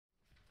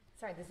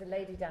Sorry, there's a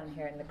lady down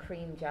here in the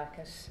cream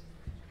jacket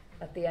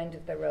at the end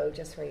of the row,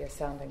 just where you're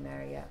standing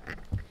there, yeah.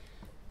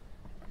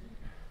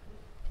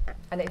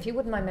 And if you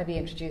wouldn't mind maybe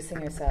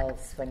introducing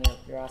yourselves when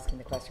you're asking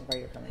the question where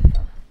you're coming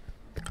from.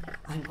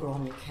 I'm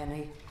Gráinne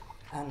Kenny,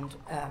 and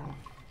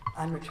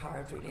I'm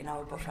retired really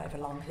now, but I have a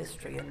long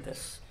history in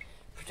this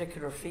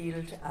particular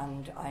field,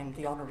 and I'm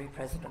the Honorary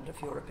President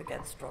of Europe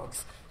Against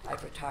Drugs.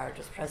 I've retired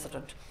as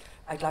President.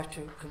 I'd like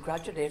to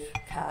congratulate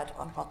CAD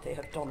on what they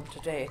have done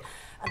today,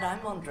 and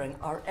I'm wondering,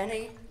 are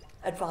any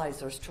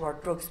advisors to our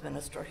Drugs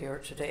Minister here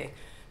today?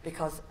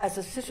 Because as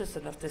a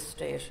citizen of this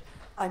state,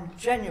 I'm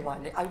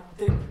genuinely,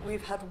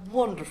 we've had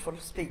wonderful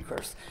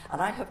speakers,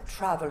 and I have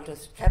travelled,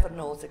 as Kevin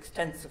knows,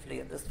 extensively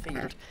in this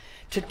field.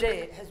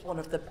 Today is one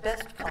of the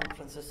best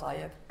conferences I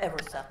have ever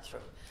sat through,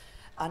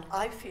 and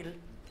I feel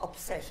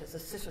upset as a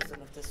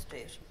citizen of this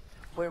state,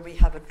 where we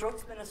have a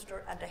Drugs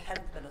Minister and a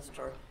Health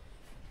Minister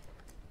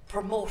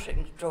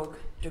promoting drug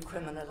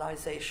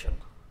decriminalisation,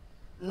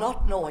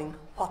 not knowing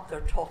what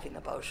they're talking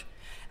about,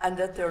 and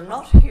that they're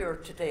not here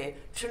today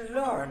to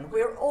learn.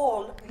 We're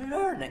all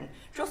learning.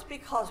 Just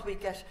because we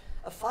get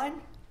a fine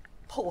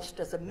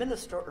post as a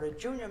minister or a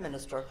junior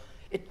minister,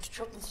 it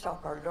shouldn't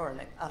stop our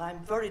learning. And I'm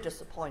very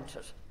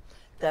disappointed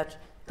that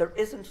there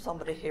isn't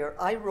somebody here.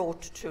 I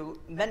wrote to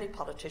many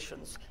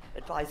politicians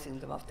advising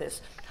them of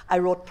this. I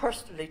wrote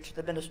personally to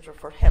the Minister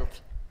for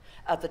Health,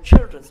 the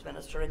Children's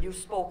Minister, and you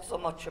spoke so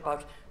much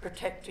about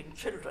protecting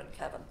children,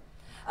 Kevin.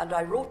 And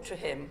I wrote to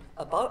him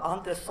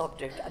on this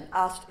subject and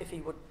asked if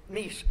he would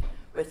meet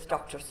with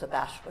Dr.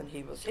 Sabet when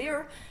he was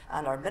here,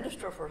 and our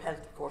Minister for Health,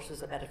 of course,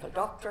 is a medical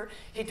doctor.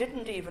 He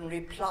didn't even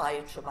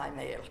reply to my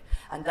mail,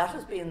 and that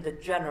has been the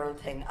general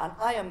thing. And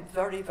I am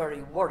very,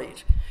 very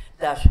worried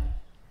that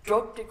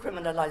drug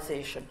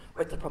decriminalisation,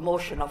 with the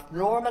promotion of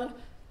normal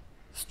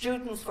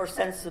Students for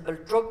Sensible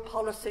Drug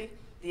Policy,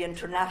 the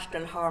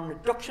International Harm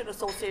Reduction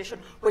Association,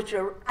 which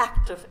are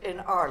active in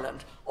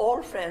Ireland,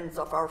 all friends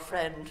of our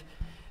friend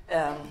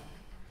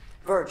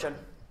Virgin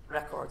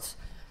Records.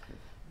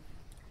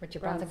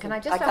 Richard Branson, can I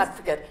just I can't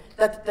forget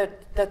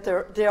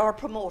that they are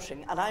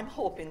promoting, and I'm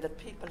hoping that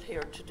people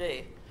here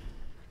today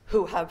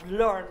who have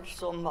learned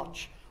so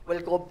much will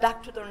go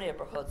back to their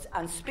neighbourhoods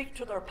and speak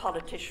to their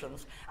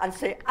politicians and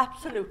say,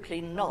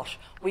 absolutely not.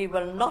 We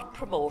will not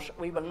promote,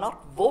 we will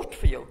not vote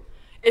for you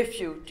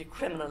if you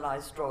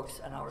decriminalise drugs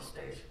in our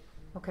state.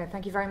 Okay,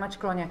 thank you very much,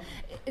 Gráinne.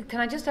 Can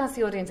I just ask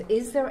the audience,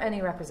 is there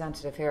any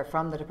representative here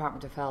from the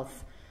Department of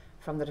Health,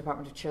 from the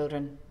Department of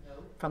Children,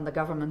 from the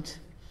government?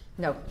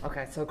 No.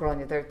 Okay, so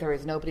Gráinne, there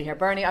is nobody here.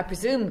 Bernie, I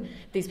presume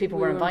these people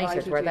were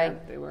invited, were they? Yeah,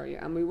 they were,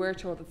 yeah. And we were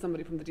told that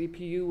somebody from the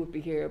DPU would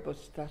be here, but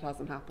that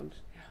hasn't happened.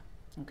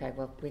 Okay,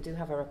 well, we do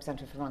have a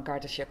representative from An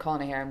Garda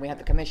Síochána here, and we have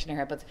the Commissioner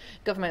here, but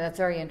government, that's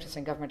very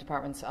interesting, government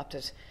departments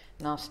opted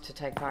not to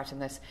take part in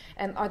this.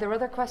 Are there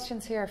other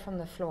questions here from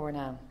the floor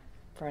now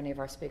for any of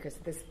our speakers?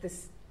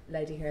 This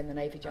lady here in the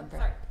navy jumper.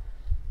 Sorry.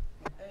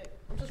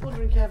 I'm just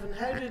wondering, Kevin,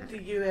 how did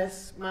the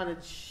US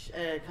manage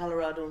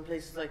Colorado and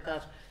places like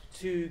that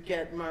to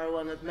get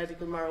marijuana,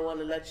 medical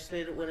marijuana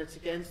legislated when it's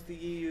against the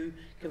EU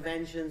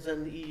conventions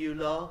and the EU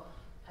law?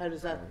 How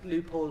does that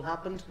loophole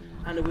happen?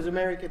 And it was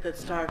America that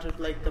started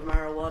like the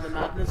marijuana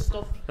madness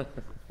stuff.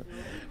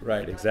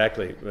 Right,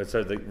 exactly.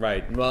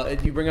 Right. Well,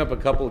 you bring up a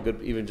couple of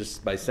good, even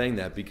just by saying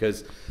that,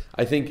 because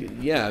I think,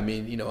 yeah, I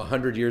mean,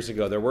 100 years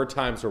ago, there were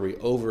times where we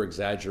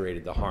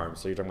over-exaggerated the harm.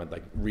 So you're talking about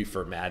like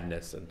reefer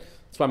madness, and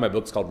that's why my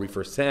book's called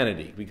Reefer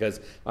Sanity,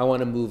 because I want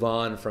to move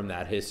on from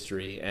that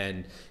history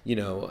and,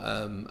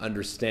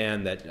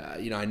 understand that,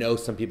 I know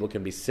some people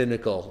can be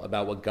cynical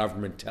about what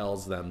government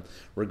tells them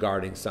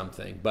regarding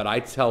something, but I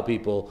tell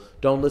people,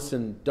 don't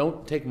listen,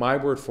 don't take my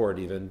word for it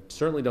even,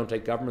 certainly don't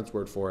take government's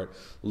word for it.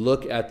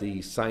 Look at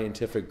the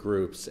scientific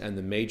groups and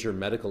the major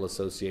medical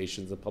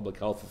associations and public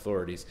health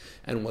authorities,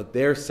 and what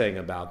they're saying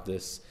about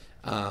this,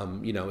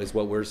 is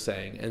what we're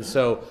saying. And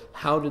so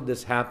how did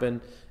this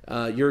happen?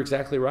 You're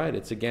exactly right.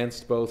 It's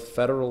against both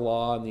federal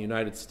law in the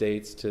United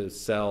States to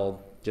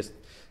sell, just,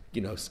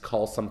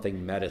 call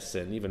something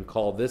medicine, even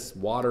call this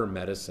water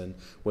medicine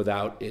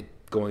without it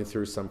going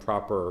through some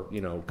proper,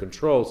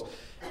 controls.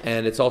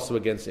 And it's also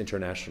against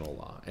international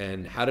law.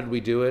 And how did we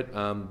do it?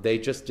 They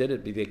just did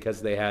it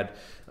because they had,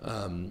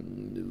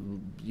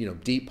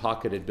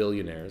 deep-pocketed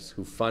billionaires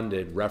who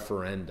funded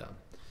referenda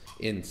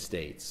in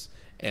states.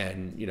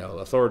 And,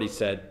 authorities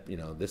said,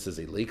 this is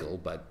illegal,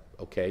 but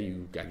okay,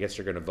 I guess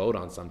you're going to vote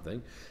on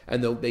something.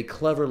 And they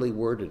cleverly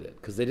worded it,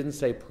 because they didn't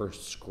say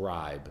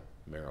prescribe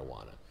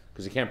marijuana,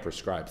 because you can't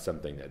prescribe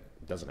something that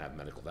doesn't have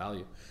medical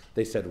value.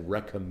 They said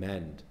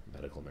recommend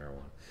medical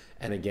marijuana.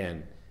 And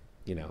again,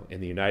 in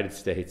the United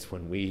States,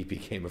 when we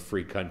became a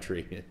free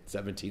country in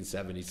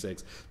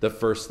 1776, the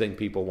first thing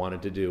people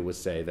wanted to do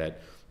was say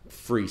that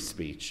free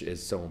speech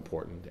is so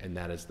important, and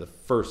that is the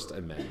First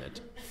Amendment,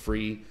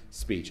 free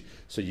speech.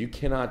 So you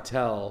cannot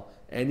tell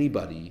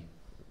anybody,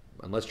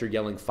 unless you're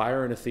yelling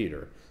fire in a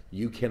theater,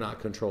 you cannot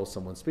control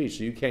someone's speech.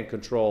 So you can't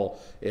control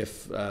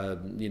if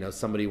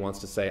somebody wants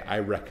to say, I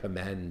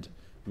recommend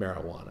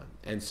marijuana.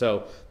 And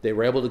so they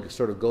were able to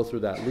sort of go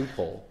through that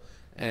loophole.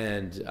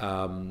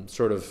 and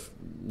sort of,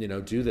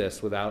 do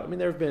this without,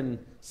 there have been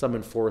some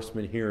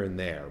enforcement here and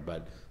there,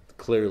 but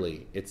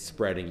clearly it's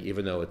spreading,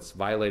 even though it's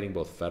violating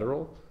both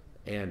federal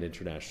and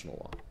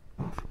international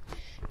law.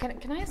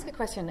 Can I ask a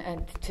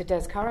question to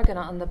Des Corrigan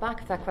on the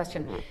back of that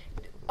question?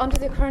 Under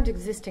the current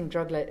existing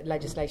drug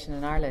legislation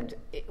in Ireland,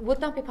 would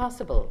that be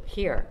possible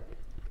here?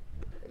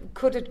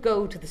 Could it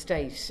go to the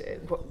state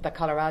that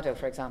Colorado,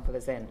 for example,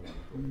 is in?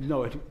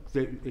 No,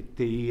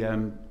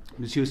 the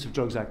Misuse of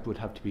Drugs Act would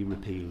have to be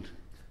repealed.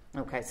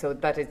 Okay, so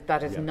that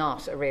is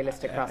not a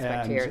realistic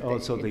prospect here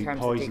also in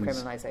terms of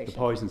decriminalisation. The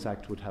Poisons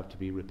Act would have to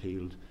be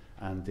repealed,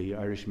 and the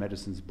Irish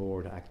Medicines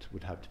Board Act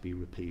would have to be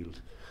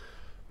repealed.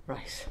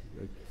 Right.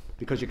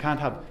 Because you can't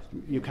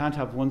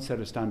have one set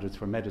of standards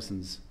for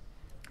medicines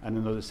and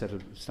another set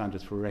of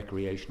standards for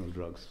recreational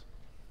drugs.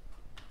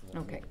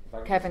 Okay,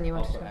 Kevin, you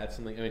want to add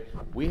something?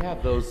 We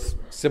have those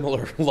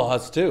similar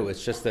laws too.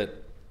 It's just that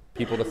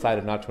people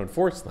decided not to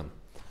enforce them,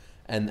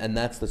 and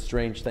that's the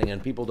strange thing.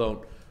 And people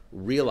don't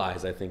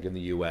realize, I think, in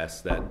the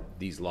U.S. that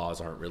these laws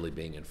aren't really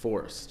being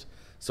enforced.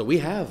 So we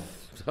have,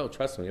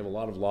 trust me, we have a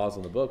lot of laws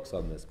on the books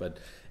on this, but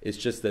it's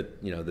just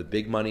that the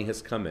big money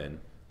has come in.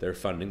 They're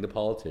funding the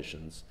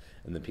politicians,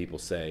 and the people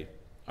say,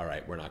 "All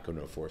right, we're not going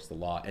to enforce the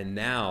law." And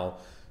now,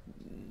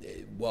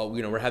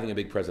 we're having a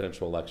big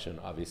presidential election,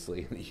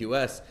 obviously, in the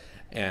U.S.,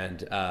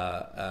 and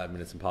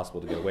it's impossible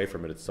to get away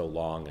from it. It's so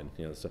long, and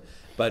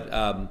but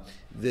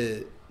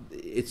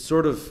it's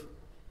sort of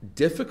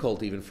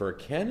difficult even for a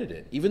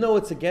candidate, even though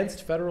it's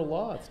against federal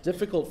law. It's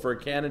difficult for a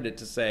candidate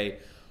to say,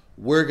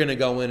 "We're going to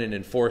go in and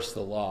enforce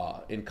the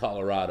law in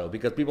Colorado,"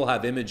 because people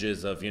have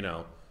images of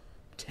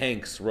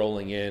tanks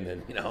rolling in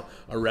and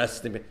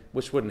arresting,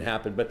 which wouldn't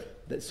happen.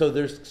 But so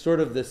there's sort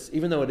of this,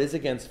 even though it is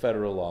against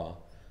federal law,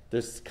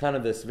 there's kind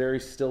of this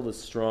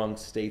this strong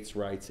states'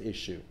 rights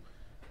issue.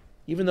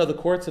 Even though the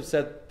courts have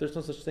said there's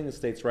no such thing as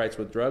states' rights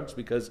with drugs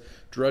because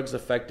drugs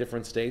affect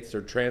different states,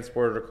 they're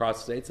transported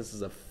across states, this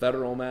is a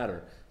federal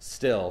matter.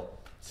 Still,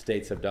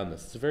 states have done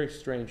this. It's a very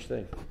strange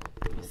thing.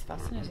 It's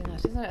fascinating,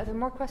 that, isn't it? Are there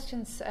more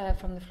questions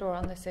from the floor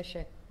on this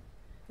issue?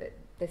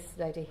 This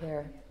lady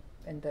here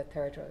in the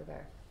third row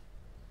there.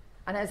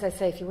 And as I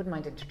say, if you wouldn't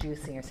mind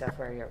introducing yourself,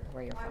 where you're from.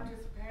 I'm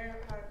just a parent.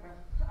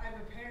 I'm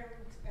a parent,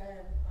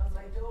 and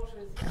my daughter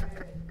is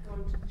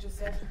going to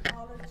Joseph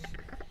College.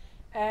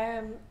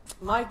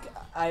 I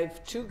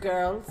have two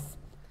girls.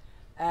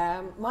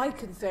 My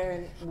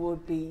concern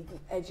would be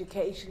the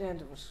education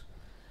end of it,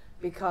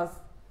 because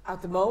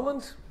at the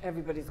moment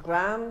everybody's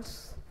grand,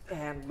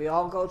 and we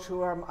all go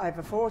through I have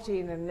a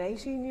 14 and an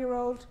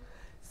 18-year-old,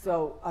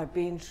 so I've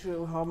been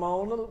through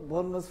hormonal.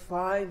 One was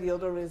fine, the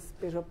other is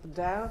a bit up and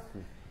down.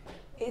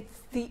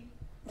 It's the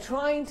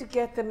trying to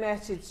get the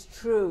message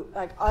through.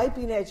 Like, I've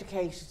been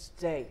educated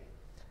today.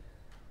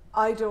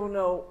 I don't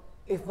know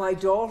if my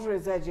daughter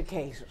is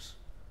educated.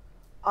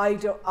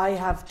 I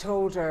have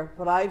told her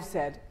what I've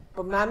said,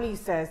 but Mammy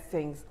says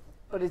things.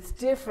 But it's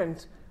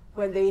different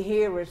when they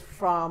hear it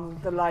from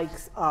the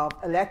likes of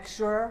a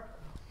lecturer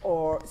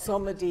or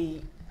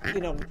somebody,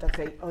 that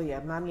say, "Oh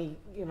yeah, Mammy,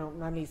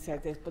 Mammy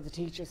said this, but the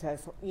teacher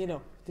says,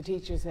 the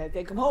teacher said."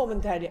 They come home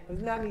and tell you,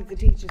 "Mammy, the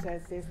teacher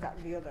says this, that,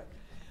 and the other."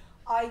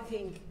 I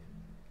think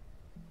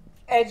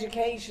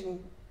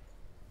education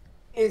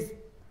is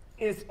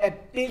a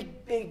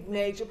big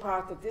major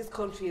part that this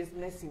country is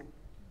missing.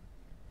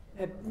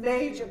 A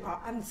major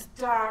part, and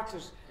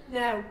started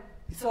now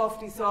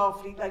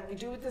softly, like we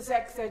do with the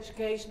sex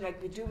education, like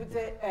we do with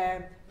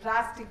the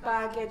plastic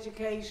bag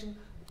education,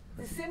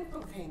 the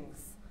simple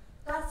things.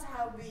 That's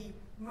how we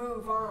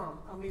move on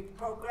and we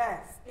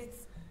progress.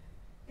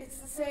 It's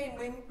the same.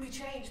 We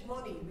change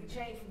money, we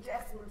change from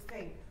decimal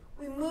thing.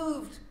 We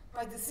moved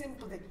by the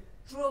simple thing.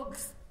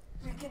 Drugs,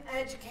 we can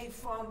educate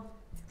from,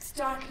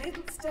 start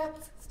little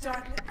steps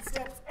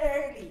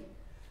early.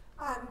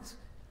 And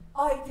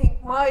I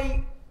think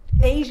my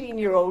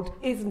 18-year-old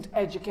isn't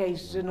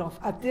educated enough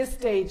at this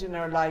stage in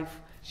her life.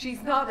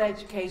 She's not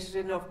educated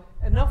enough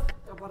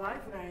of what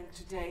I've learned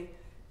today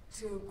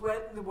to go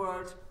out in the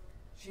world.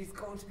 She's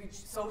going to be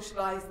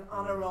socialising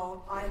on her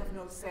own. I have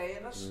no say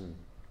in it.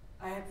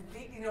 I have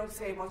completely no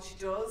say in what she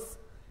does.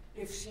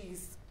 If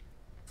she's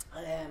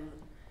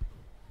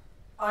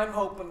I'm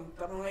hoping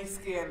that my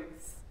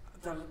skills,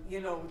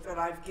 that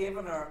I've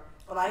given her,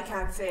 but I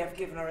can't say I've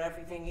given her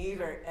everything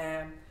either,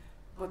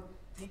 but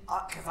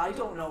because I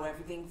don't know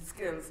everything, the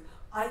skills,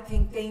 I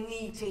think they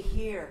need to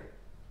hear.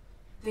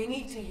 They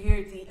need to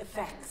hear the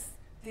effects.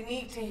 They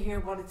need to hear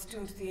what it's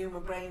doing to the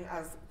human brain.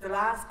 As the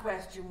last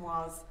question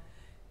was,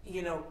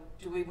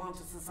 do we want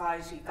a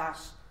society that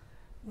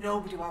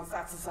nobody wants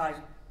that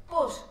society?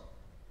 But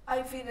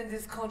I feel in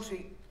this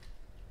country,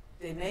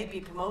 they may be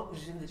promoting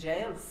it in the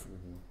jails.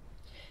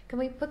 Can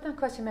we put that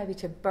question maybe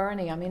to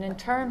Bernie? I mean, in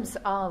terms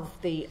of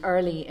the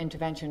early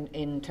intervention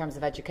in terms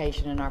of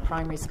education in our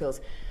primary schools,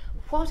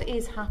 what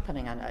is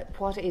happening, and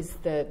what is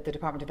the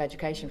Department of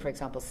Education, for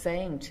example,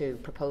 saying to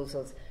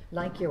proposals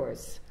like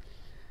yours?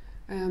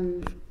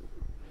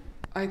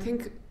 I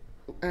think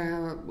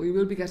we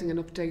will be getting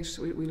an update.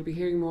 We'll be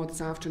hearing more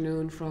this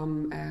afternoon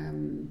from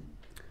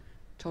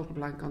total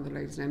blank on the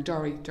lady's name,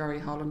 Dory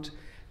Holland.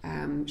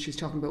 She's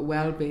talking about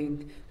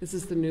well-being. This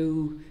is the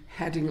new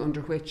heading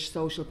under which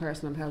social,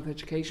 personal health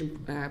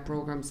education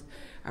programmes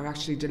are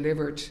actually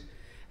delivered,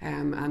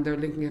 and they're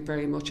linking it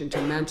very much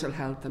into mental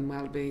health and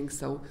well-being.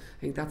 So I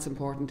think that's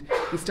important.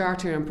 We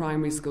start here in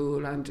primary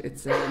school, and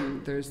it's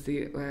there's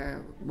the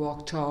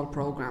Walk Tall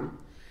programme,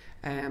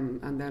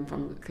 and then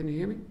from, can you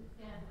hear me?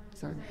 Yeah.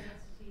 Sorry.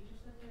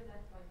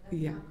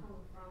 Yeah.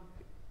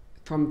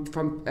 From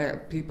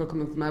people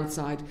coming from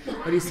outside,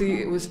 but you see,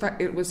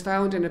 it was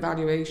found in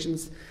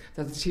evaluations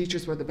that the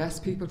teachers were the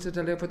best people to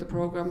deliver the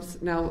programmes.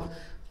 Now,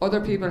 other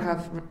people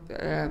have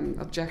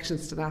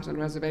objections to that and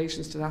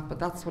reservations to that, but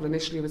that's what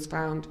initially was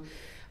found.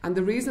 And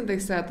the reason they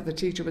said that the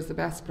teacher was the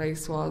best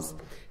place was,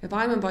 if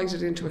I'm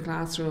invited into a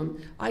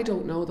classroom, I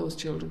don't know those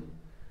children.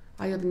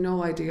 I have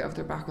no idea of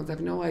their backgrounds. I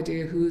have no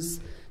idea who's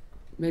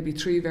maybe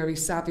 3 very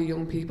savvy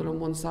young people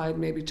on one side,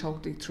 maybe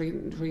totally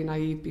three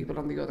naive people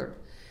on the other.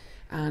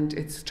 And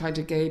it's trying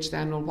to gauge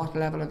then on what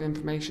level of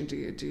information do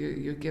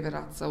you give it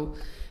at. So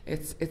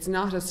it's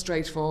not a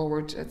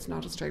straightforward. It's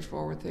not a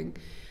straightforward thing.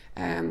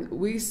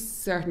 We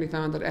certainly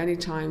found that any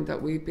time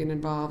that we've been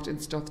involved in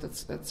stuff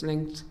that's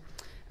linked,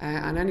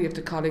 and any of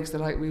the colleagues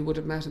that we would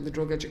have met in the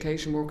Drug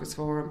Education Workers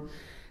Forum,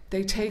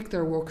 they take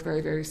their work very,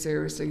 very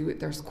seriously.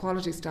 There's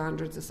quality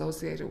standards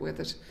associated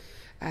with it.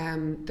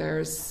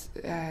 There's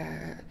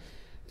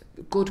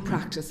good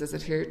practices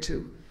adhered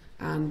to.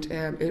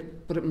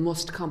 But it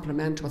must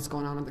complement what's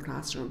going on in the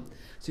classroom.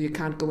 So you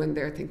can't go in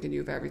there thinking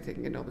you have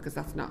everything, because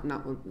that's not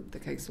what the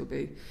case will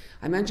be.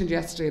 I mentioned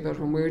yesterday about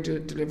when we're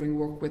delivering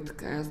work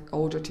with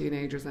older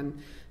teenagers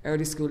and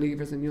early school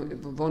leavers and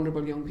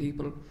vulnerable young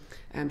people.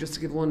 Just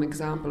to give one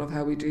example of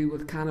how we do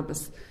with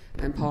cannabis,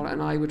 and Paula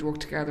and I would work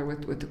together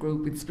with the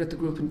group. We'd split the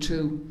group in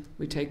 2.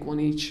 We'd take one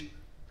each.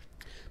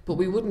 But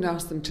we wouldn't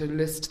ask them to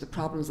list the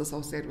problems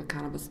associated with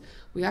cannabis.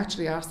 We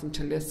actually asked them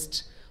to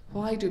list,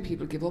 why do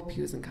people give up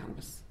using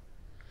cannabis?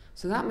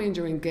 So that means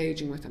you're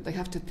engaging with them. They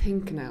have to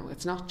think now.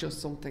 It's not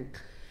just something.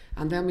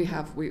 And then we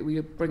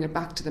bring it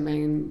back to the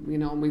main,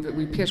 and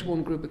we pit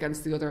one group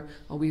against the other.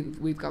 Or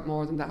we've got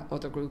more than that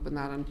other group and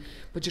that.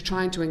 But you're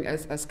trying to,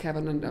 as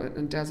Kevin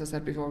and Des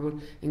said before,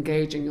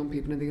 engaging young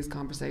people in these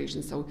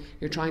conversations. So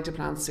you're trying to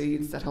plant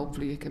seeds that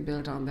hopefully you can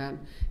build on then,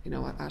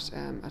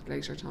 at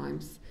later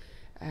times.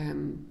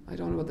 I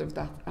don't know whether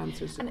that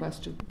answers the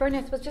question. Bernie,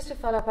 I suppose just to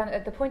follow up on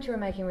the point you were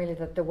making, really,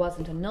 that there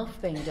wasn't enough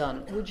being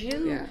done. Would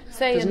you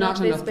say there's enough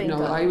not is enough? being No,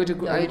 done? I would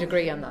agree. No, you'd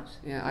agree on that.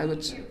 Yeah, I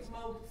would.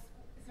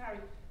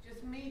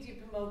 Media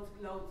promotes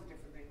loads of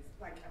different things.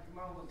 Like at the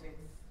moment, it's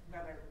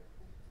whether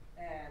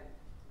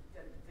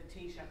the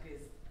Taoiseach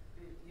is,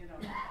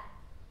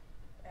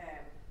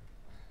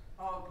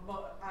 I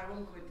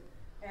won't go with,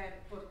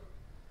 but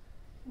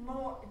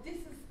more.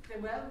 This is the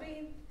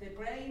well-being, the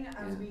brain,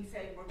 as we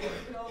say, we're going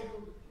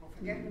global. We're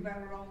forgetting about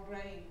our own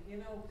brain.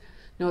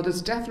 No,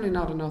 there's definitely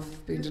not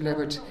enough being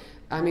delivered.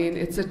 I mean,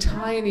 it's a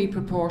tiny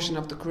proportion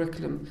of the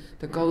curriculum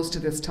that goes to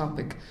this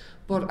topic.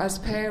 But as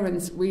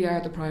parents, we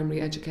are the primary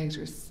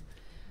educators.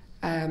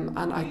 And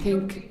I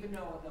think,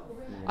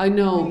 I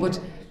know, but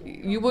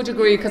you would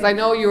agree, because I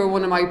know you were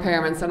one of my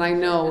parents, and I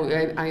know,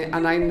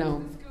 and I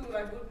know.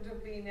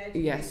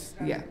 Yes,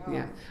 yeah.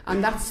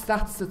 And that's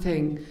the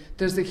thing.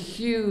 There's a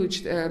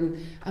huge, the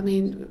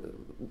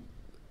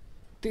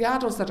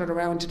adults that are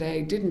around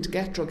today didn't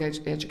get drug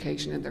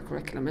education in their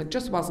curriculum. It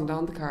just wasn't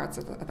on the cards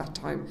at that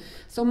time.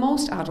 So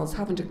most adults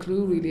haven't a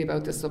clue really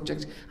about this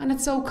subject, and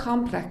it's so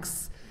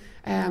complex.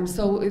 I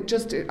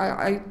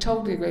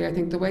totally agree. I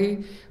think the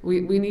way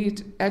we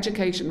need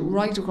education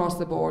right across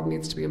the board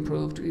needs to be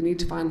improved. We need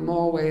to find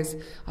more ways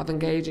of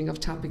engaging, of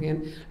tapping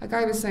in. Like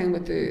I was saying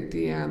with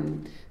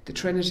the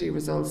Trinity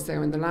results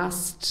there in the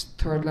last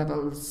 3rd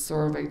level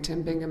survey,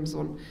 Tim Bingham's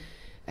one,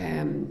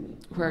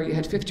 where you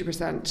had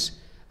 50%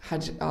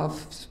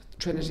 of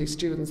Trinity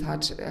students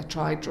had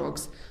tried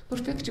drugs, but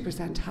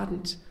 50%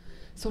 hadn't.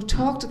 So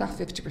talk to that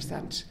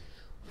 50%.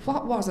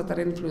 What was it that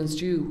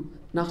influenced you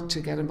not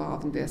to get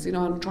involved in this?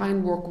 And try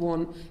and work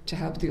one to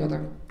help the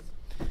other.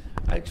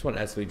 I just want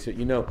to ask you too.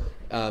 In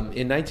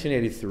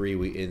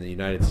 1983, in the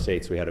United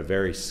States, we had a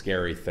very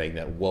scary thing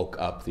that woke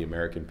up the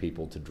American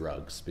people to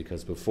drugs.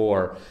 Because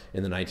before,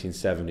 in the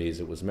 1970s,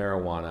 it was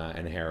marijuana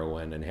and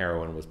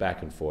heroin was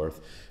back and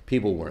forth.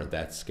 People weren't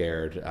that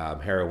scared.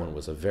 Heroin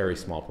was a very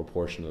small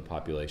proportion of the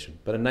population.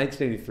 But in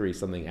 1983,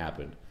 something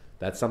happened.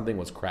 That something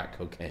was crack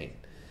cocaine,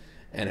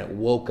 and it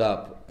woke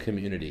up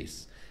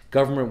communities.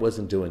 Government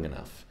wasn't doing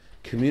enough.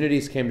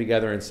 Communities came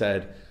together and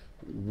said,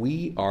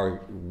 you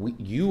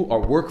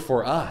work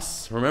for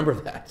us. Remember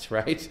that,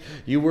 right?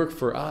 You work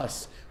for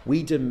us.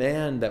 We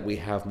demand that we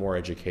have more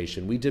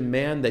education. We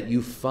demand that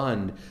you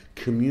fund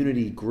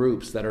community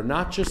groups that are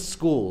not just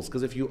schools,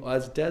 because if you,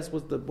 as Des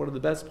was one of the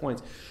best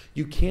points,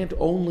 you can't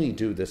only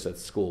do this at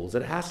schools.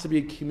 It has to be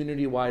a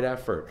community-wide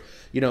effort.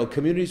 You know,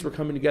 communities were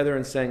coming together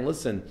and saying,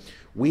 listen,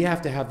 we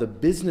have to have the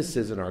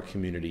businesses in our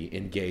community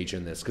engage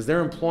in this because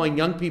they're employing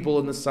young people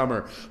in the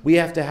summer. We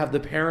have to have the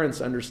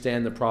parents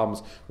understand the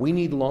problems. We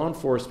need law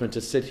enforcement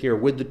to sit here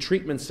with the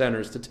treatment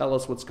centers to tell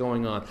us what's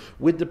going on,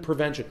 with the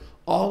prevention.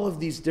 All of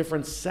these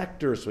different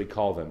sectors, we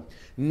call them,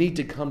 need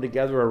to come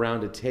together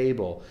around a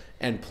table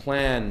and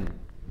plan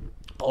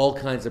all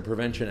kinds of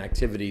prevention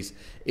activities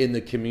in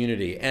the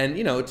community. And,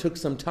 you know, it took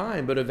some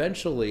time, but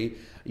eventually,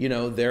 you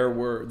know,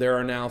 there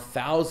are now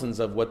thousands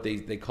of what they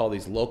call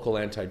these local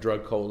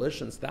anti-drug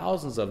coalitions,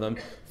 thousands of them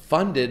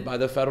funded by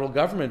the federal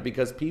government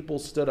because people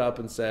stood up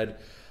and said,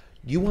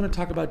 you want to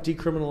talk about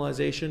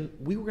decriminalization?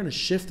 We were going to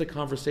shift the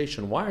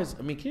conversation.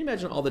 Can you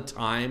imagine all the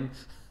time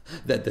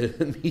that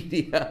the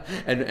media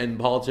and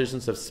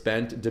politicians have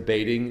spent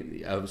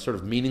debating a sort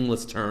of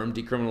meaningless term,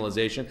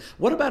 decriminalization?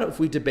 What about if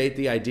we debate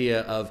the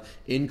idea of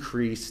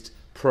increased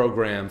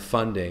program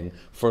funding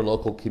for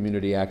local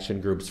community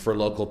action groups, for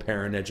local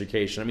parent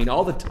education? I mean,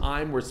 all the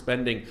time we're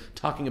spending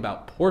talking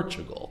about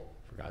Portugal,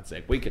 for God's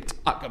sake, we could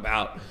talk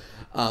about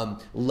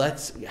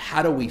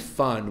how do we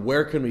fund,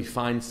 where can we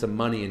find some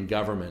money in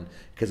government?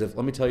 Because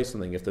let me tell you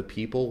something, if the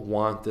people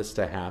want this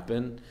to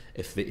happen,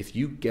 if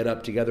you get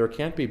up together, it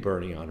can't be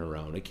Bernie on her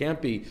own, it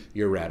can't be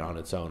Urette on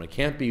its own, it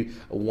can't be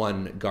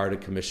one Garda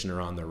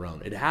commissioner on their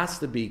own. It has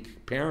to be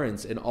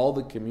parents in all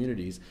the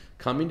communities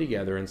coming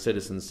together and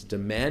citizens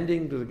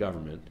demanding to the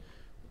government,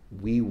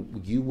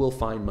 you will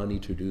find money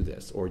to do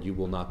this or you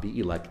will not be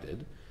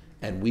elected.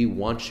 And we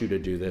want you to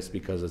do this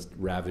because it's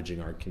ravaging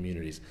our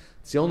communities.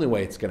 It's the only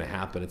way it's going to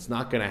happen. It's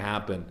not going to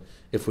happen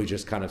if we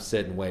just kind of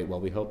sit and wait.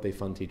 Well, we hope they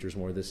fund teachers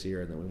more this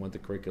year, and then we want the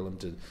curriculum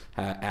to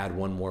add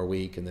one more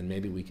week, and then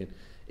maybe we can.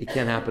 It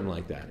can't happen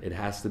like that. It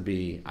has to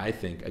be, I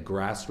think, a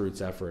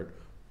grassroots effort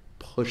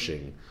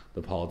pushing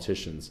the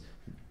politicians.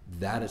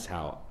 That is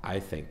how I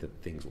think that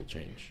things will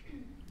change.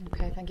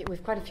 Okay, thank you.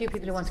 We've quite a few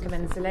people who want to come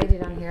in. There's a lady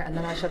down here, and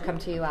then I shall come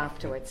to you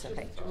afterwards.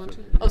 Okay.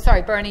 Oh,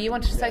 sorry, Bernie, you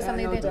wanted to say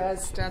something? No,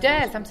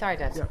 Des, I'm sorry,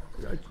 Des. Yeah,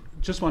 I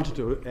just wanted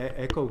to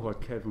echo what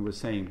Kevin was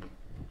saying,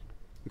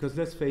 because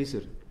let's face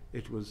it,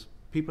 it was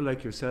people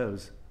like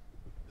yourselves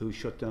who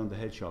shut down the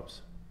head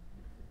shops,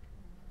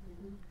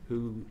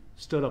 who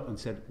stood up and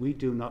said, we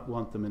do not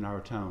want them in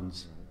our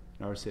towns,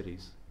 in our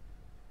cities.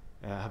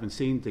 Having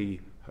seen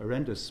the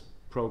horrendous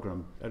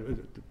programme,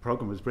 the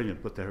programme was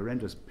brilliant, but the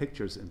horrendous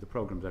pictures in the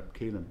programme that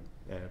Keelan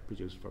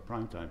produced for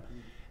primetime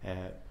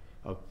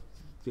of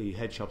the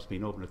head shops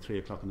being open at 3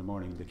 o'clock in the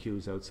morning, the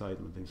queues outside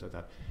them and things like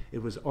that. It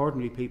was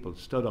ordinary people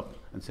stood up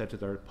and said to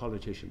their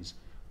politicians,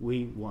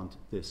 we want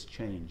this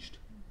changed.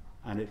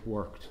 And it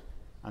worked.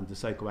 And the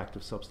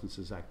Psychoactive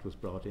Substances Act was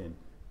brought in.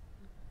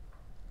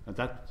 And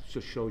that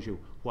just shows you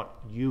what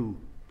you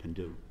can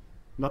do.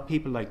 Not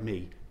people like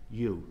me,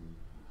 you.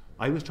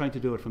 I was trying to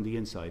do it from the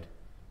inside.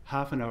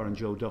 Half an hour on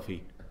Joe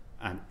Duffy,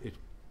 and it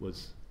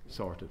was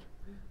sorted.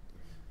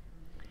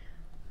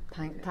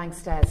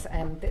 Thanks, Des.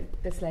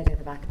 This lady at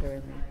the back of the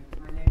room.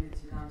 My name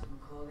is Yolanda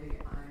McCauley.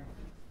 I'm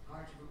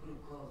part of a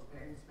group called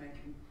Parents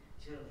Making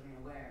Children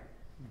Aware.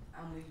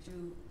 And we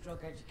do drug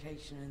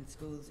education in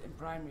schools, in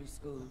primary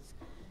schools.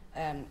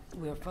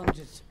 We are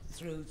funded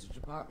through the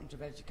Department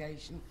of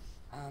Education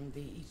and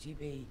the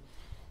ETB.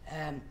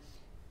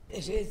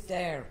 It is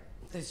there.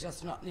 There's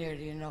just not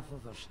nearly enough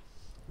of it.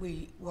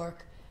 We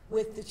work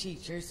with the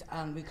teachers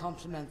and we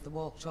complement the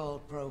Walk Tall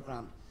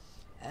programme.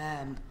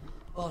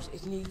 But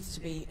it needs to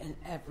be in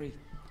every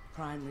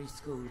primary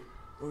school.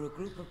 We're a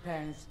group of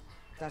parents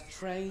that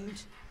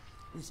trained,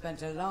 we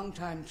spent a long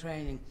time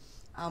training,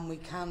 and we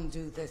can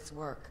do this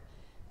work.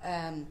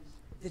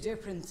 The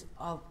difference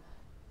of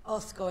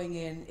us going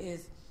in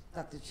is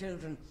that the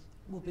children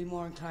will be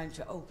more inclined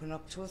to open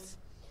up to us,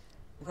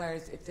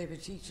 whereas if they have a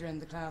teacher in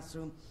the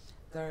classroom,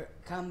 they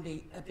can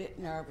be a bit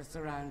nervous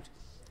around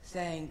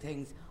saying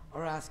things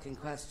or asking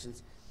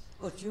questions.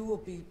 But you will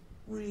be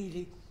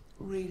really,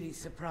 really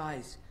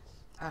surprised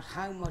at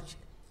how much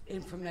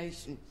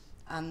information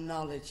and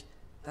knowledge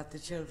that the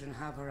children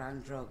have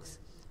around drugs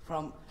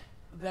from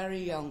very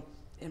young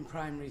in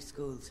primary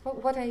schools.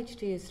 What age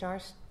do you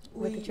start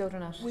with the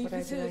children at? We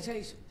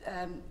facilitate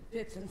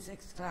 5th and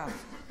 6th class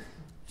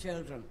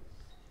children.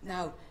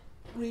 Now,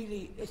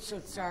 really, it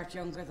should start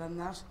younger than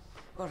that,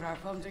 but our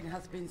funding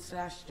has been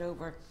slashed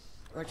over.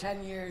 We're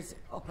 10 years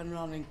up and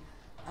running,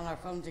 and our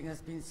funding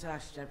has been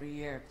slashed every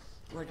year.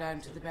 We're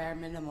down to the bare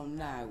minimum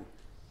now,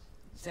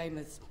 same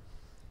as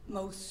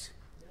most,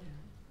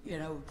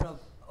 drug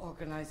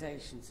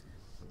organisations.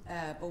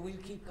 But we'll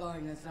keep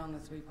going as long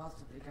as we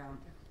possibly can.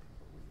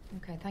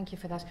 Okay, thank you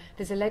for that.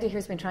 There's a lady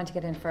who's been trying to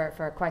get in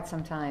for quite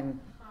some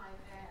time. Hi,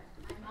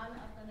 I'm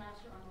Anna of the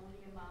National. I'm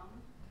only a mom.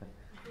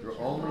 You're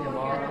only a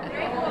mom?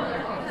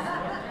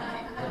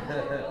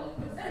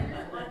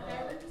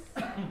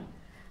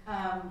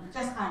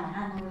 Just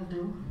Anna will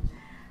do.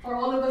 For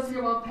all of us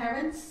here who are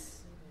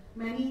parents,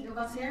 many of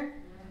us here,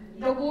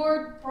 the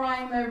word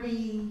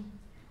primary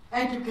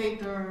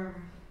educator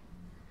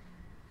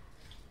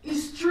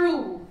is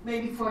true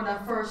maybe for the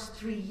first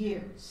 3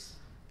 years.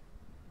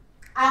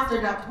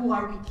 After that, who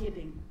are we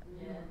kidding?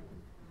 Yeah.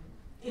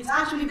 It's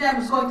actually them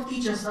who's going to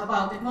teach us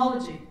about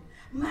technology.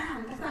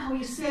 Ma'am, that's not how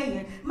you say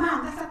it.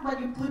 Ma'am, that's not what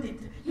you put it.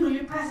 You know,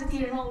 you press it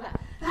here and all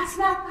that. That's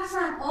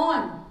not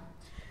on.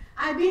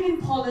 I've been in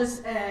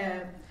Polis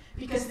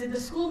because the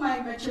school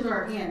my children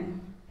are in,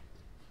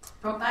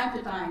 from time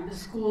to time, the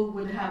school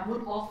would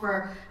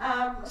offer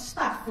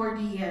stuff for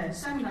the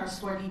seminars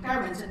for the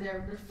parents, and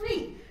they're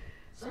free.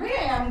 So here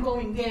I am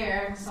going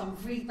there, some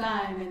free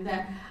time, and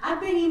then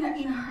I've been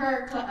in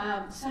her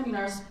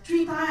seminars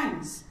 3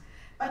 times.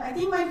 But I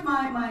think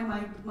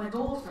my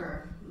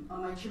daughter,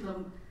 my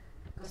children,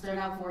 because they're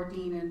now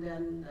 14, and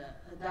then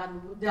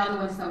the other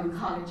one's now in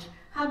college,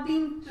 have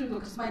been to,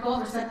 because my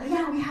daughter said,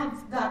 yeah, we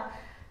have that.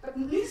 But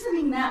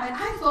listening now, and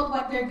I thought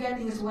what they're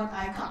getting is what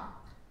I got.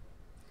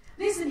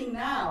 Listening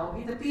now,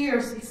 it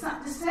appears it's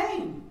not the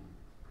same.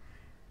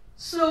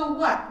 So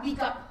what? We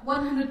got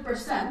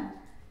 100%,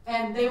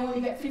 and they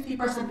only get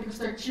 50% because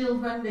they're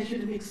children, they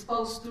shouldn't be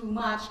exposed too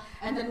much.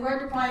 And then we're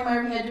the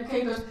primary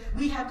educators,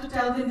 we have to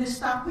tell them this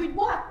stuff with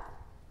what?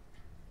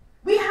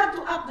 We have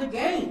to up the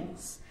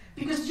games.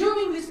 Because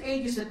during this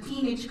age is a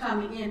teenage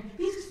coming in,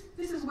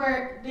 this is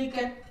where they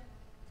get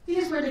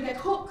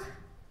hooked.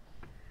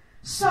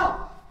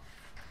 So,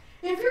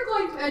 if you're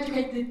going to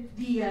educate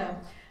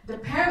the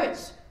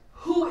parents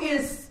who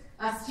is,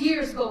 as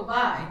years go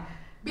by,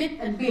 bit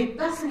and bit,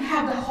 doesn't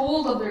have the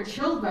hold of their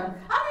children,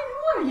 I mean,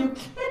 who are you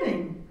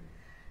kidding?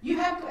 You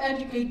have to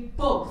educate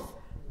both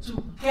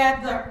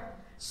together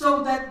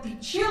so that the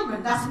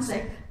children doesn't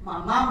say, my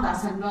mom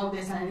doesn't know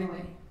this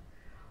anyway.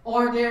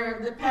 Or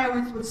the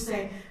parents would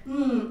say,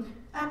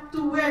 up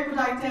to where could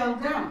I tell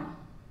them?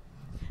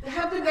 They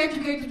have to be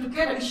educated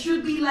together. It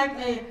should be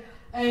like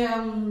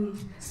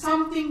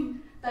something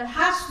that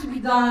has to be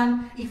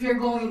done if you're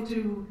going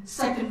to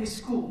secondary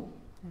school,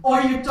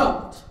 or you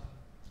don't.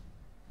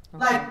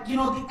 Okay. Like, you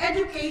know, the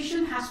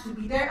education has to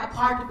be there, a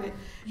part of it.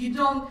 You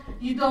don't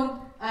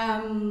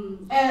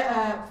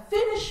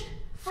finish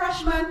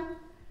freshman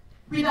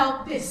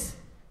without this.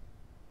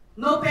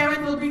 No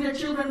parent will bring their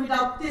children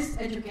without this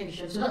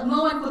education, so that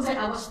no one could say,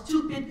 I was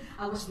stupid,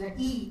 I was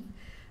naive.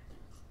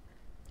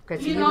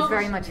 Okay, so you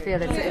very much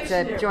feel it's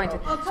a joint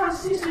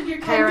transition here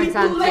parents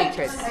can be too and late.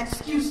 teachers.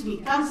 Excuse me,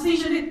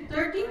 transition at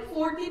 13,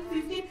 14,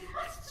 15,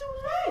 that's too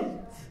late.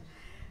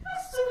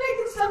 That's too late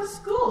in some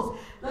schools.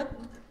 But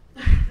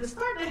the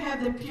start they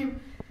have the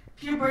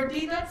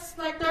puberty, that's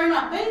like they're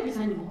not babies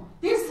anymore.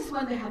 This is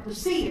when they have to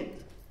see it.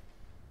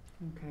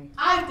 Okay.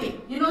 I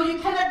think, you know, you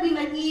cannot be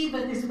naive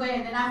in this way,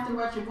 and then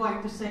afterwards you're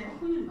going to say,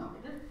 oh, you know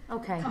it.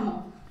 Okay. Come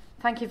on.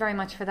 Thank you very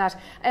much for that.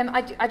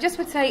 I just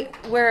would say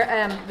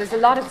there's a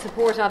lot of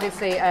support,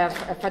 obviously,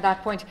 for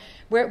that point.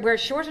 We're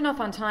short enough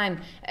on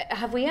time.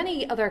 Have we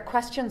any other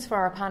questions for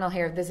our panel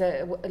here? There's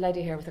a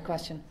lady here with a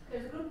question.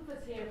 There's a group of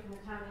us here from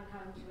the town and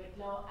county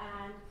Wicklow,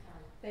 and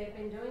they've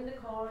been doing the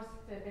course,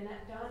 they've been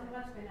done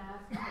what's been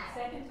asked. The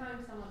second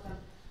time, some of them,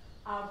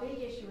 our big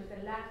issue is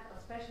the lack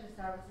of specialist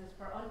services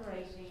for under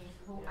 18s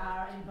who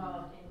are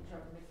involved in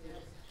drug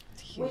misuse.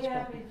 We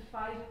have been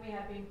fighting, we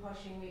have been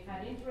pushing, we've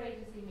had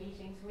interagency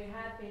meetings, we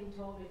have been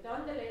told, we've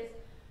done the list.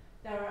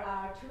 There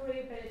are 2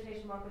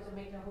 rehabilitation workers in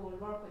Wicklow who will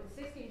work with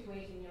 16 to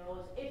 18 year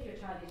olds. If your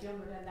child is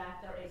younger than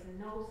that, there is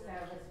no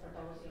service for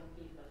those young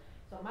people.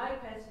 So my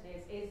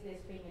question is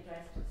this being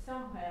addressed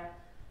somewhere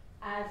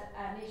as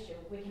an issue?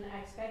 We can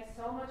expect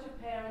so much of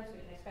parents, we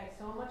can expect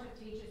so much of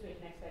teachers, we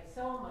can expect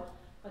so much,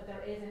 but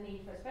there is a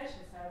need for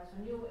special service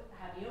when you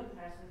have a young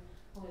person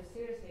who is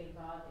seriously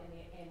involved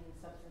in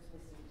substance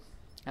misuse.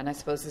 And I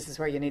suppose this is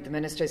where you need the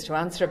ministers to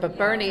answer. But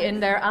Bernie, in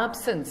their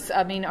absence,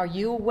 I mean, are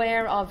you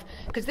aware of,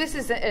 because this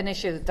is an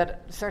issue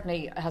that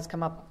certainly has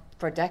come up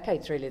for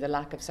decades, really, the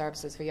lack of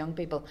services for young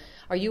people.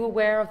 Are you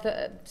aware of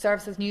the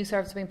services, new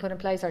services being put in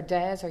place, or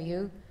Des, are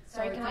you?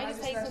 Sorry, can I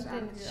just say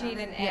something,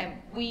 Sheelan?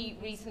 We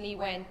recently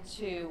went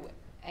to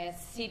a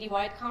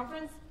city-wide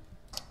conference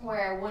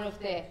where one of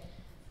the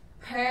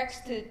perks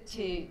to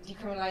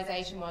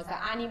decriminalisation was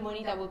that any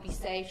money that will be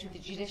saved through the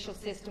judicial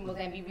system will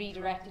then be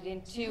redirected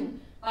into,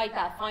 like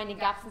that, finding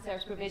gaps in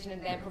service provision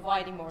and then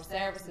providing more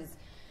services.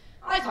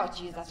 I thought,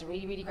 geez, that's a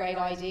really, really great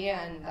idea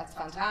and that's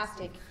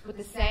fantastic. But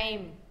the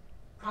same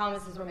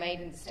promises were made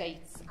in the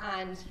States.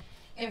 And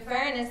in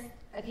fairness,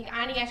 I think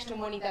any extra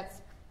money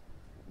that's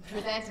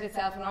presented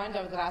itself in Ireland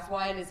over the last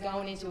while is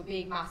going into a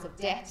big, massive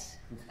debt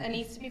that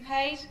needs to be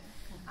paid.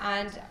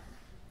 And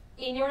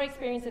in your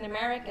experience in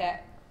America,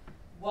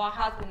 what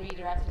has been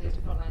redirected into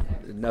frontline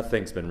services?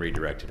 Nothing's been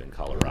redirected in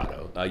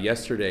Colorado.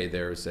 Yesterday,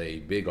 there's a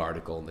big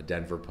article in the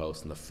Denver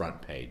Post on the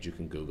front page. You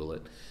can Google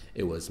it.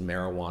 It was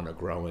marijuana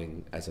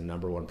growing as a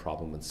 #1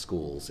 problem in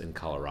schools in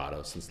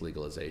Colorado since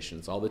legalization.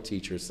 It's all the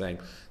teachers saying,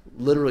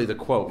 literally the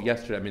quote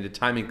yesterday, I mean, the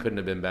timing couldn't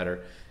have been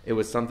better. It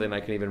was something, I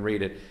can even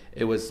read it.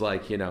 It was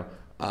like, you know,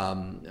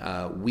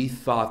 we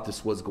thought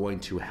this was going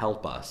to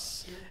help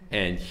us.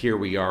 And here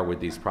we are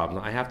with these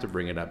problems. I have to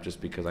bring it up just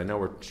because I know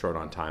we're short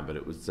on time, but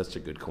it was such a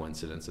good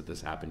coincidence that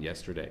this happened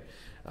yesterday.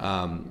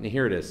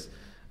 Here it is.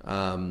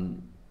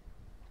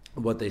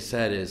 What they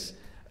said is,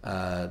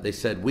 they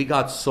said, we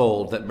got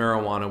sold that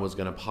marijuana was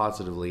going to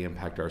positively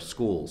impact our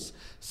schools,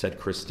 said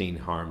Christine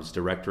Harms,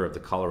 director of the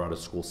Colorado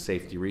School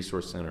Safety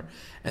Resource Center.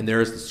 And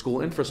there is the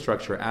school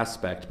infrastructure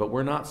aspect, but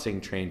we're not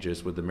seeing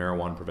changes with the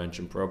marijuana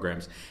prevention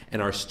programs,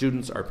 and our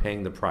students are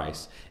paying the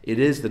price. It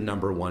is the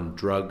 #1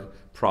 drug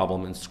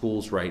problem in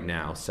schools right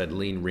now, said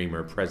Lean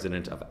Reamer,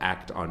 president of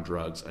Act on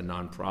Drugs, a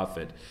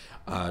nonprofit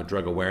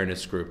drug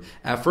awareness group.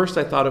 At first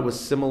I thought it was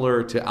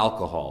similar to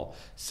alcohol,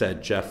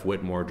 said Jeff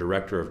Whitmore,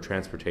 director of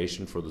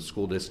transportation for the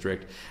school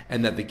district,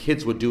 and that the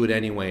kids would do it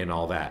anyway and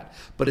all that.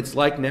 But it's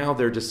like now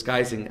they're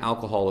disguising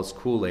alcohol as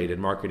Kool-Aid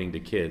and marketing to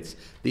kids.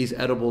 These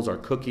edibles are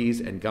cookies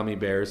and gummy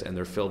bears, and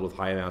they're filled with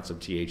high amounts of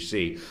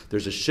THC.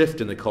 There's a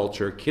shift in the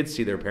culture. Kids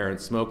see their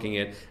parents smoking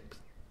it.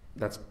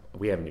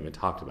 We haven't even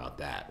talked about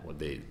that. With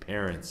the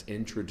parents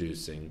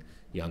introducing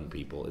young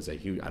people is a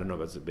huge, I don't know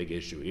if it's a big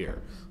issue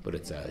here, but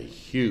it's a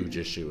huge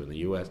issue in the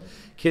U.S.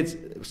 Kids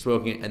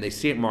smoking it, and they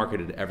see it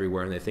marketed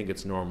everywhere, and they think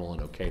it's normal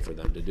and okay for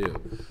them to do.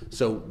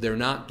 So they're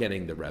not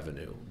getting the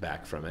revenue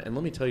back from it. And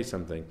let me tell you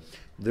something.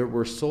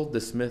 We're sold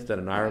this myth that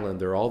in Ireland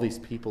there are all these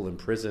people in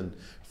prison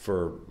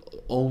for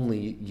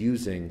only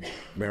using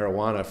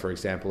marijuana, for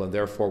example, and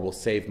therefore will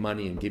save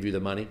money and give you the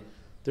money.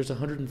 There's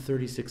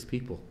 136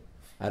 people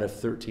out of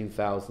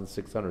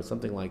 13,600,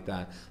 something like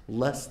that,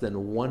 less than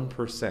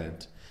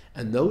 1%.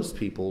 And those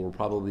people will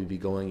probably be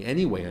going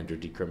anyway under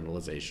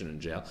decriminalization in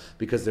jail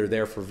because they're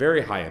there for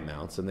very high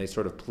amounts and they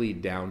sort of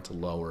plead down to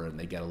lower and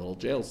they get a little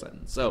jail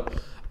sentence. So,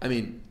 I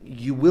mean,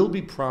 you will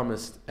be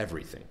promised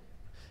everything.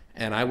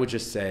 And I would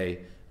just say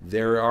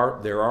there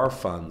are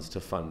funds to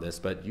fund this,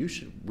 but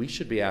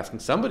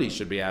somebody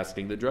should be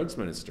asking the drugs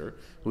minister,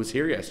 who was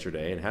here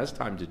yesterday and has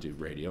time to do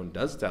radio and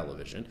does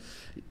television,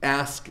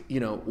 ask,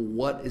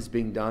 what is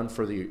being done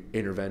for the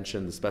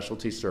intervention, the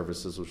specialty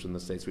services, which in the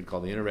States we'd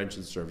call the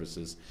intervention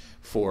services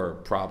for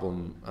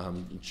problem,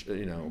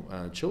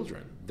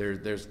 children.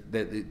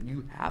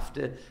 You have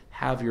to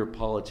have your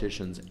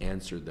politicians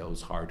answer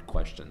those hard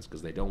questions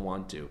because they don't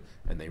want to,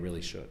 and they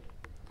really should.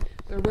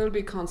 There will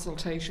be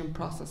consultation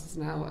processes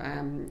now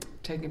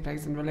taking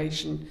place in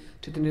relation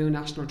to the new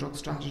National Drug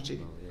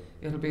Strategy.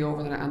 It'll be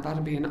over there, and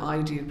that'll be an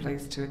ideal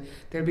place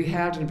they'll be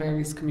held in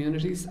various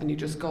communities, and you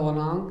just go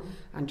along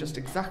and just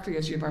exactly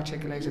as you've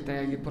articulated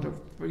there, you put it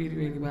really,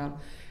 really well,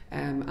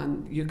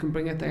 and you can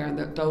bring it there,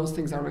 and those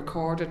things are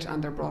recorded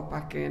and they're brought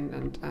back in,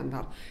 and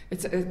that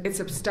it's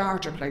a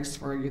starter place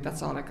for you.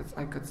 That's all I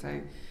could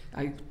say.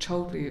 I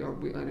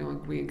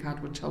know we in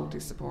CAD would totally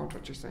support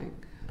what you're saying.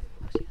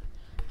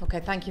 Okay,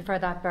 thank you for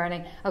that,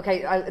 Bernie.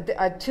 Okay,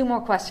 I two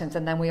more questions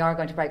and then we are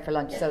going to break for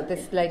lunch. So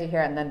this lady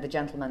here and then the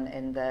gentleman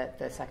in the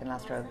second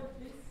last row.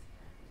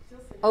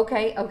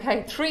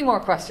 Okay, three more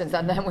questions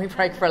and then we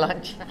break for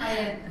lunch.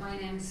 Hi, my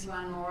name is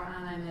Swan Moore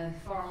and I'm a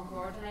forum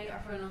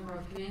coordinator for a number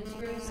of community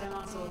groups. I'm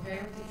also a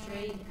parent of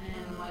three,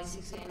 and my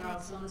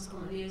 16-year-old son is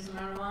currently using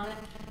marijuana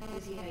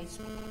with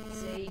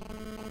THC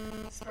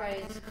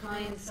sprayed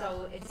kind,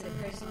 so it's a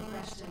personal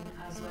question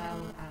as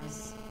well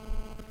as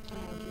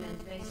a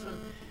community-based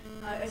one.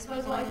 I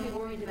suppose what I'd be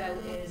worried about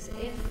is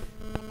if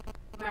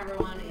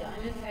marijuana,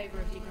 I'm in favour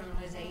of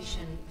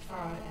decriminalisation for,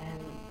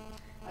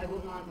 I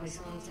wouldn't want my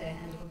son to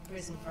end up in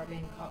prison for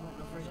being caught with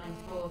enough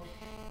joints,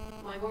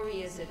 but my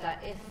worry is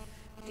that if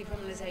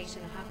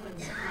decriminalisation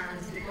happens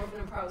and the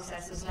governing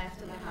process is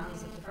left in the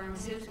hands of the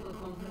pharmaceutical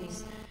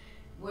companies,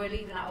 we're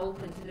leaving it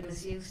open to the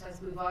misuse, as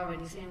we've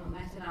already seen with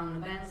methadone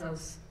and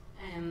benzos.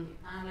 And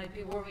I'd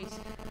be worried,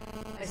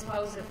 I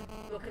suppose, if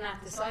looking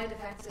at the side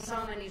effects of so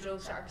many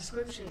drugs that are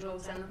prescription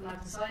drugs and looking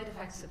at the side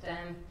effects of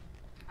them,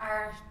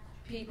 are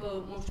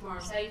people much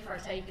more safer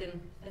taking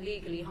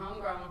illegally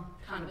homegrown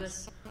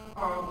cannabis,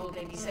 or will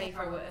they be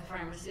safer with a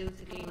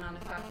pharmaceutically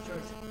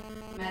manufactured,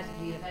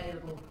 medically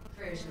available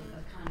version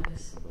of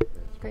cannabis?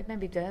 Great,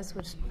 maybe Des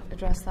would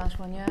address that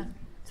one, yeah.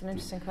 It's an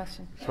interesting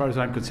question. As far as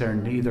I'm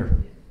concerned, neither.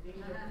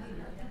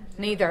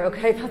 Neither,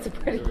 okay, that's a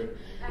pretty...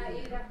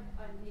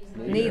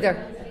 Neither.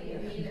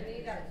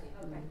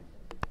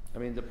 I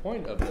mean, the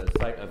point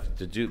of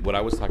to do what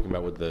I was talking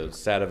about with the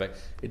Sativex,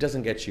 it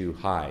doesn't get you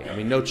high. I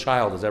mean, no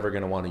child is ever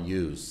going to want to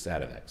use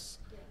Sativex,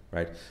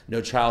 right?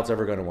 No child's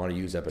ever going to want to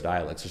use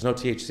Epidiolex. There's no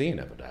THC in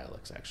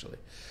Epidiolex, actually.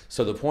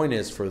 So the point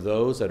is, for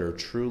those that are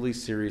truly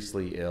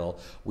seriously ill,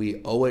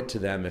 we owe it to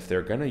them, if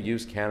they're going to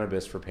use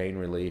cannabis for pain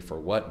relief or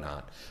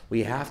whatnot,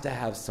 we have to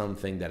have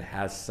something that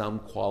has some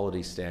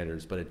quality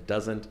standards, but it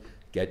doesn't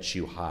get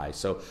you high.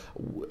 So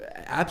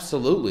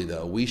absolutely,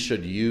 though, we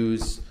should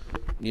use,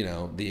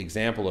 the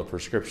example of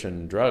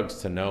prescription drugs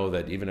to know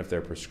that even if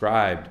they're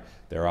prescribed,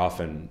 they're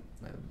often,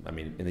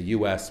 in the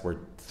U.S., we're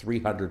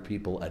 300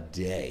 people a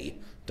day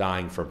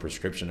dying from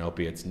prescription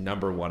opiates,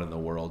 #1 in the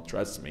world.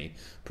 Trust me,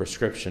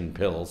 prescription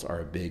pills are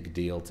a big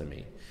deal to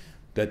me.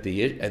 That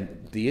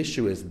the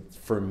issue is,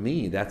 for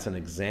me, that's an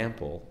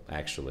example,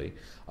 actually,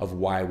 of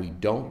why we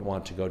don't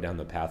want to go down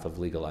the path of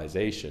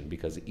legalization,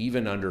 because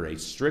even under a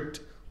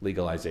strict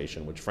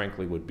legalization, which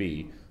frankly would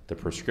be the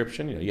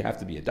prescription, you have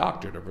to be a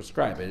doctor to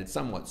prescribe it, it's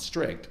somewhat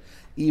strict.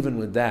 Even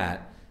with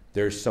that,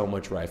 there's so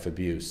much rife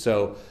abuse.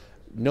 So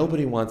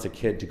nobody wants a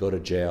kid to go to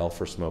jail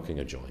for smoking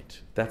a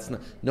joint.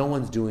 No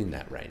one's doing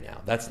that right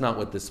now. That's not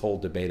what this whole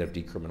debate of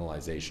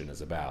decriminalization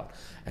is about.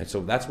 And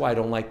so that's why I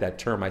don't like that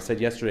term. I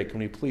said yesterday, can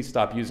we please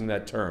stop using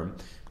that term?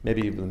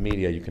 Maybe the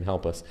media, you can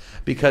help us,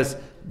 because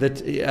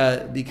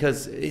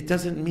it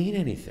doesn't mean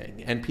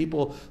anything, and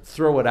people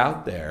throw it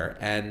out there,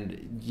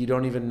 and you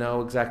don't even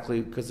know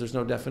exactly, because there's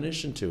no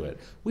definition to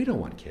it. We don't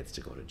want kids to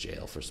go to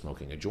jail for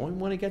smoking a joint.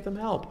 We want to get them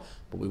help,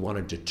 but we want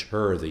to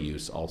deter the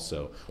use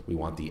also. We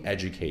want the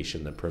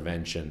education, the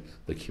prevention,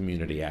 the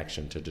community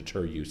action to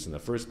deter use in the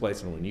first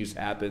place, and when use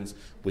happens,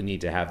 we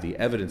need to have the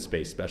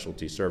evidence-based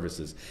specialty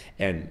services.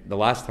 And the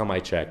last time I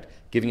checked,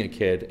 giving a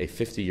kid a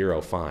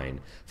 €50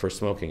 fine for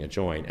smoking a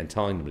joint and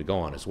telling them to go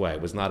on his way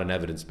was not an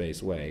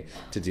evidence-based way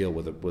to deal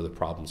with the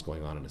problems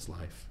going on in his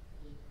life.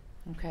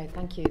 Okay,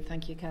 thank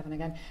you, Kevin,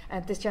 again.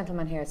 This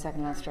gentleman here,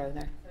 second last row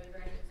there.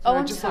 So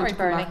I'm I just sorry, want to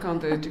come Bernie. back on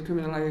the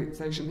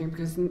decriminalisation thing,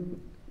 because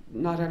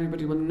not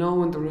everybody will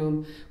know in the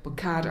room, but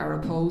CAD are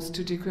opposed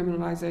to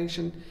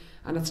decriminalisation,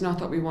 and it's not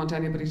that we want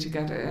anybody to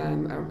get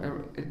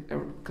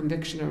a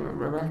conviction or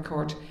a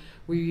record.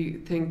 We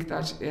think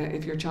that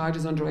if your child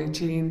is under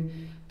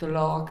 18,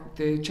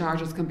 the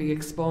charges can be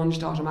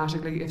expunged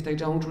automatically if they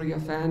don't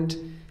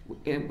reoffend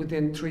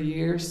within 3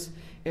 years.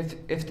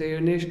 If the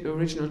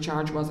original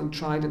charge wasn't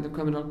tried in the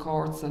criminal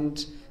courts,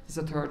 and there's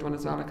a third one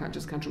as well, I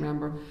just can't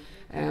remember.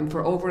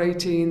 For over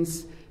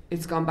 18s,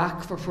 it's gone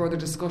back for further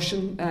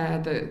discussion,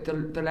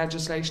 the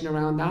legislation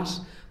around that,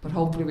 but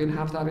hopefully we'll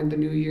have that in the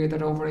new year,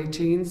 that over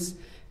 18s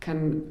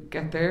can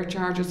get their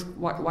charges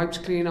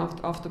wiped clean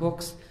off the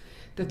books.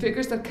 The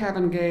figures that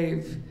Kevin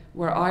gave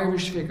were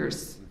Irish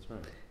figures.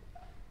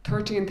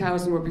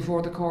 13,000 were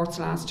before the courts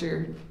last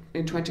year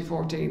in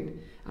 2014,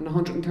 and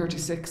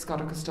 136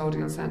 got a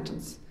custodial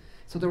sentence.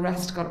 So the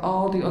rest got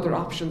all the other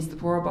options, the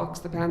poor box,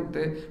 the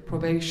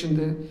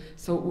probation,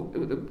 so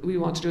we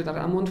want to do that.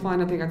 And one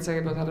final thing I'd say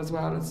about that as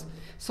well is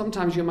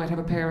sometimes you might have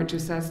a parent who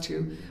says to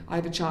you, I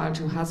have a child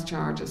who has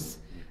charges,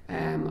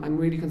 I'm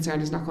really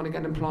concerned he's not going to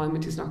get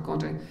employment, he's not going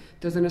to...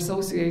 There's an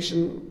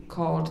association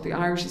called the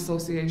Irish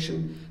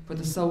Association for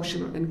the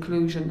Social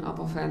Inclusion of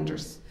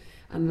Offenders.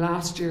 And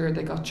last year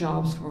they got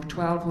jobs for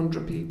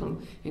 1,200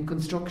 people in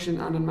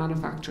construction and in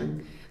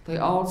manufacturing. They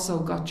also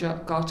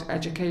got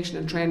education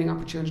and training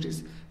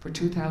opportunities for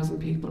 2,000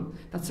 people.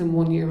 That's in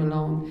 1 year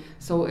alone.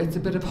 So it's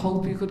a bit of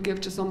hope you could give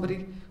to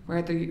somebody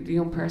where the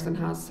young person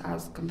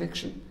has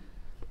conviction.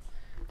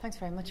 Thanks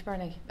very much,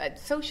 Bernie.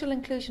 Social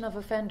Inclusion of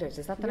Offenders,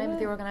 is that the name of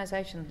the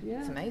organisation? Yeah.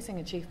 It's an amazing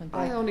achievement.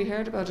 I only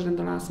heard about it in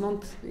the last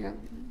month, yeah.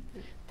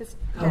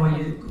 How are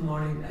you? Good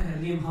morning.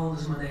 Liam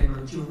Holmes is my name.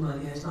 I'm a juvenile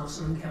liaison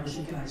officer in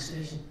Cavendish Garda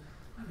Station.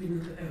 I've been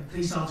a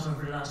police officer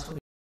for the last 5